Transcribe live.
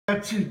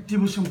Had to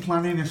do some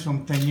planning or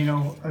something, you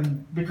know,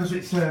 and because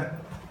it's in a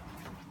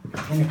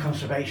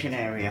conservation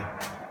area,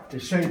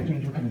 there's certain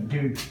things we can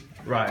do.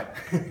 Right.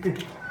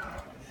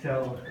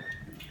 So,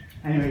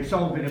 anyway, it's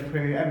all been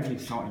approved,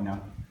 everything's sorted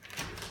now.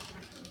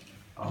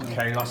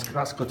 Okay,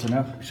 that's good to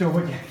know. So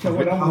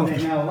we're on with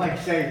it now, like I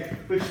say.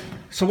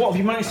 So what have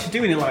you managed to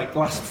do in like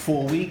last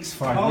 4 weeks,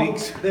 5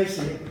 weeks? This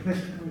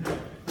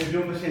we've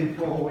done this in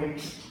 4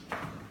 weeks.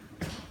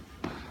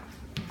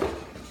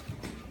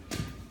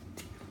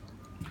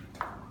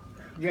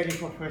 Ready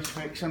for first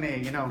fix on here,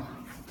 you know.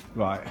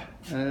 Right.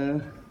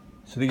 So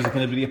these are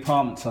going to be the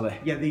apartments, are they?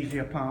 Yeah, these are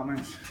the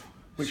apartments.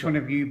 Which one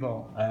have you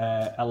bought?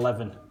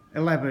 11.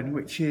 11,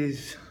 which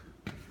is...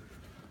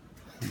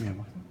 Yeah,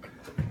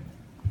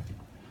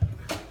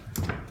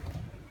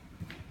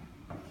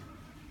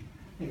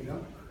 here you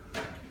go.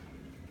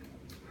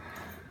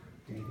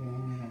 11.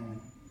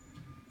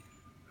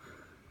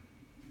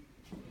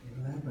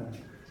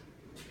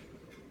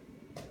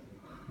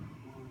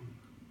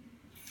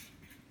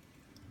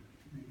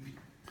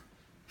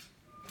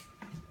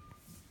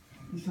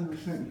 It's on the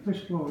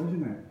first floor,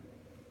 isn't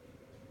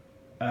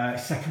it?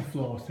 Second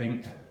floor, I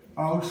think.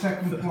 Oh,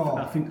 second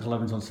floor. I think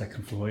 11's on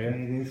second floor, yeah. Yeah,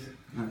 it is.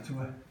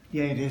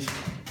 Yeah, it is.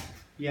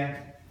 Yeah.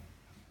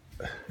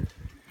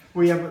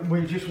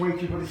 We're just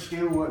waiting for the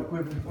steel work.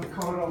 We've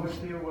covered all the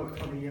steel work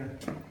for the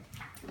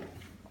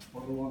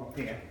one up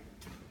here.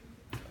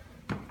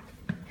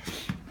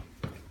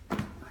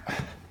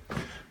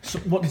 So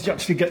what did you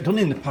actually get done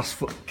in the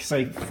past,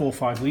 say, 4 or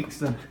 5 weeks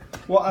then?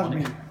 What has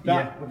been?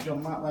 Yeah. We've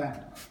done that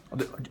there.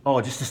 Oh,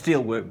 just the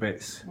steel work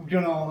bits? We've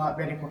done all that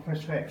ready for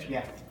first fix,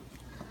 yeah.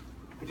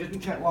 It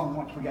doesn't take long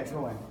once we get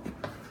going.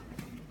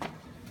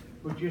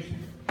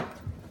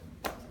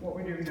 What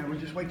we're doing now, we're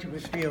just waiting for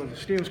the steel. The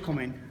steel's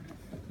coming.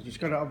 It's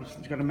got a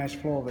mesh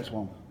floor, this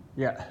one.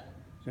 Yeah.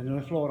 There's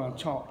another floor on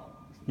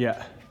top.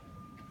 Yeah.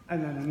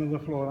 And then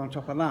another floor on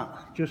top of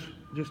that, just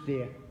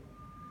there.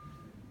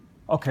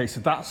 Okay,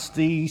 so that's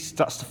the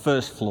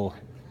first floor.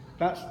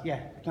 That's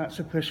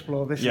the first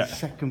floor. This Yeah. is the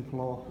second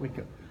floor.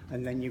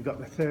 And then you've got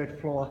the third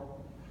floor.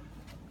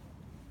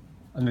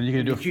 And then you're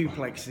going to do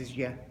duplexes,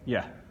 yeah.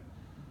 Yeah.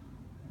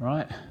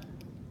 Right.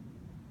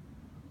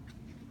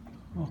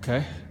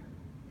 Okay.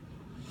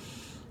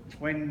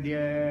 When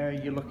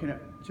you're looking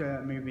at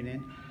moving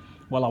in?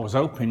 Well, I was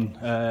hoping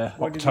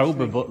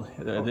October, but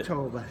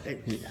October.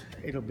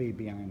 It'll be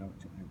behind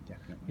October,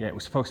 definitely. Yeah, it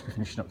was supposed to be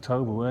finished in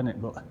October, weren't it?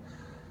 But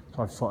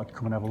so I thought I'd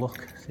come and have a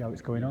look, see how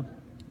it's going on.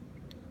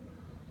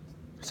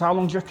 So how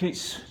long do you reckon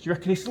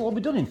it'll all be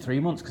done in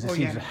 3 months? Because it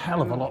seems a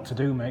hell of a lot to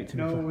do, mate.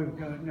 No,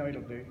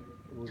 it'll do.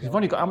 You've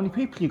only got how many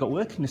people you got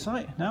working the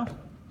site now?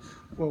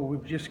 Well,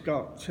 we've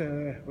got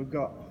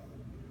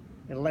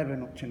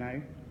 11 up to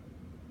now.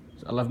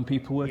 So 11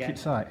 people working at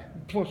site.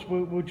 Plus,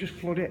 we'll just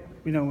flood it,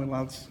 you know, with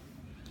lads.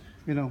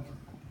 You know.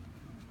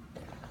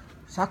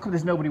 So how come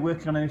there's nobody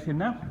working on anything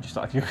now? Just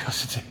out of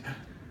curiosity.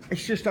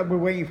 It's just that we're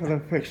waiting for the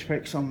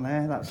fix on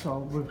there. That's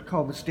all. We've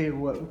called the steel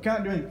work. We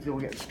can't do anything until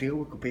we get the steel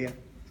work up here.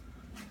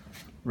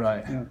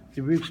 Right. You know,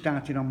 the roof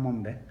started on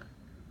Monday.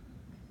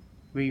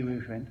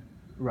 Re-roofing.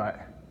 Right.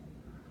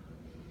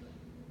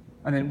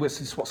 And then what's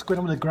going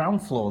on with the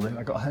ground floor then?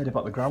 I got heard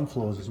about the ground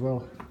floors as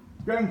well.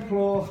 Ground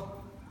floor,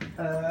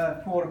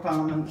 4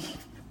 apartments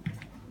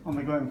on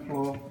the ground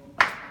floor.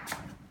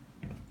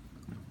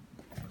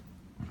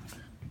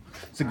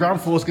 So the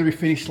ground floor's going to be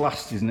finished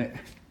last, isn't it?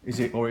 Is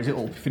it, or is it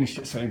all finished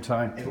at the same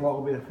time? It'll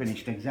all be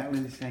finished exactly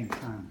the same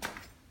time.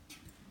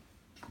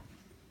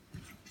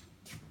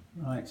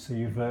 Right, so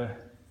you've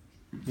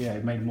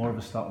made more of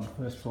a start on the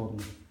first floor.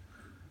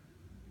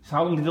 So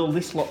how long did all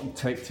this lot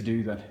take to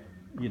do then?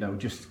 You know,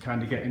 just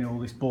kind of getting all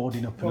this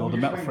boarding up and all the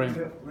metal frame.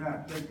 The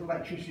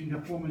electricians, the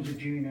plumbers are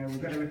due now.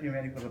 We've got everything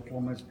ready for the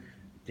plumbers.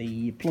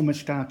 The plumbers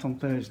start on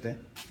Thursday.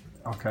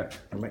 Okay.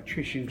 The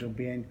electricians will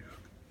be in.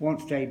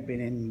 Once they've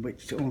been in,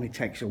 which only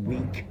takes a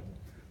week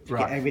to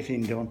get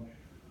everything done,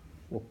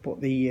 we'll put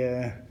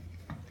the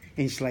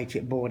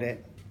insulated board in.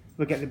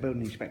 We'll get the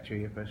building inspector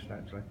here first,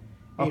 actually.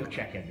 He'll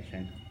check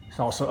everything.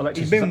 So also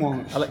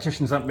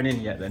electricians haven't been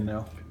in yet then,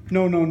 no?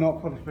 No,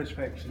 not for the first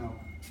fix, no.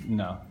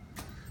 No.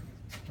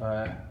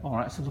 All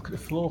right, let's have a look at the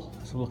floor.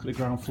 Let's have a look at the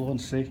ground floor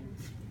and see.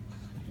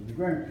 The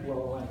ground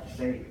floor, like I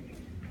say,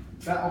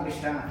 that'll be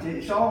started.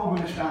 It's all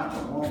going to start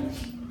at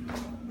once.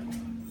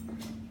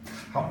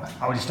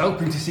 I was just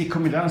hoping to see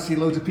coming down and see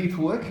loads of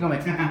people working on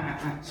it.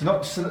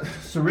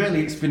 So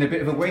really, it's been a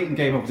bit of a waiting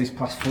game over these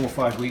past 4 or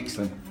 5 weeks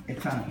then.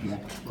 It has, yeah.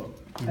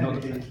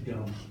 Everything's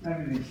done.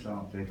 Everything's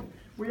started.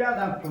 We had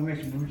had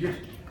permission.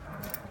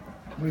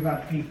 We've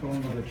had people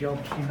on other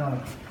jobs, you know.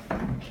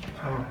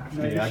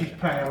 So this is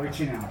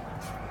priority now.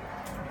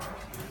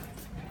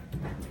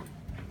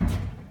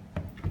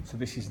 So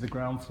this is the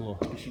ground floor.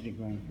 This is the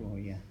ground floor,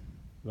 yeah.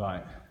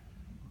 Right.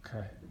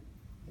 Okay.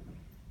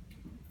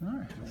 All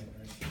right.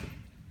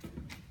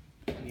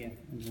 Yeah,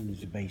 and then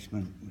there's the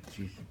basement,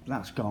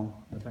 that's gone.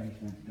 The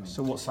basement's gone.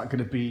 So what's that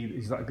going to be?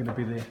 Is that going to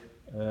be the?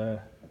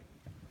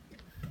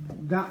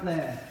 That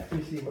there,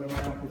 you see where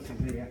my office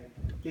is here.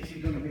 this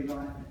is going to be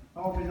like,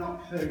 all we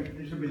knocked through,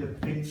 this will be the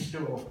bin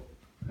store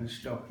and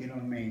stuff, you know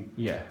what I mean?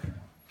 Yeah.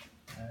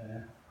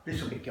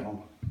 This will be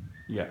gone.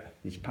 Yeah.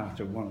 It's part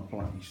of one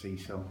plot, you see,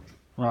 so.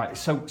 Right,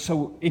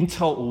 so in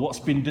total, what's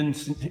been done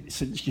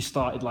since you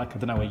started, like, I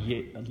don't know, a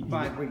year?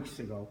 5 weeks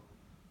ago.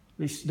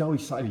 No, you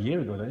started a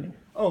year ago, didn't you?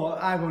 Oh,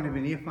 I've only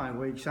been here 5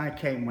 weeks. I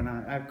came when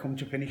I've come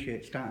to finish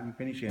it, start and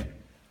finish it.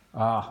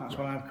 Ah. That's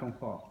what I've come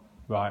for.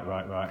 Right,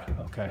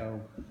 okay.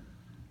 So,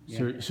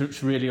 yeah. So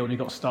it's really only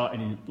got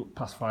started in the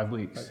past 5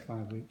 weeks? About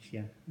 5 weeks,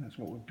 yeah. That's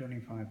what we've done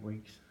in 5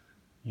 weeks.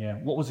 Yeah.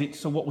 What was it,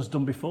 so what was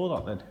done before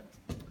that then?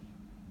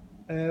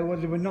 Well,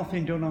 there was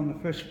nothing done on the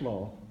first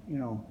floor, you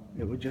know.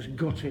 It was just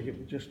gutted, it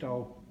was just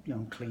all, you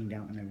know, cleaned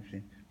out and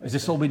everything. Has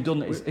this all been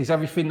done, is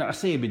everything that I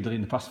see been done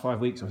in the past 5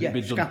 weeks? Or has Yeah, it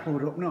been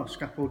scaffold up, no,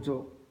 scaffolds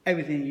up.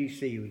 Everything you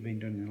see has been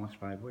done in the last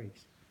 5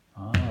 weeks.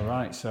 Ah,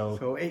 right, so...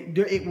 So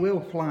it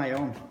will fly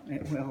on,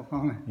 it will,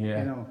 Yeah.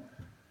 you know.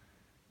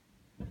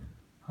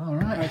 All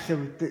right. Like I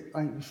said,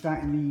 we're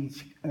starting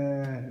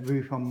the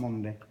roof on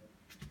Monday.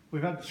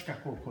 We've had the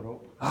scaffold put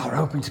up. Oh, we're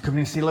hoping to come in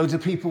and see loads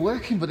of people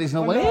working, but there's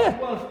no Well, way here.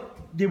 Well,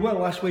 they were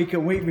last week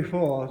and week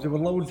before. There were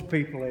loads of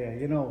people here,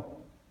 you know.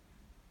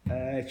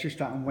 It's just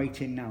that I'm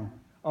waiting now.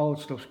 All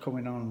the stuff's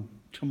coming on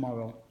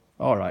tomorrow.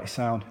 All right,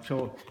 sound.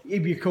 So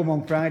if you come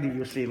on Friday,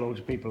 you'll see loads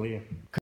of people here.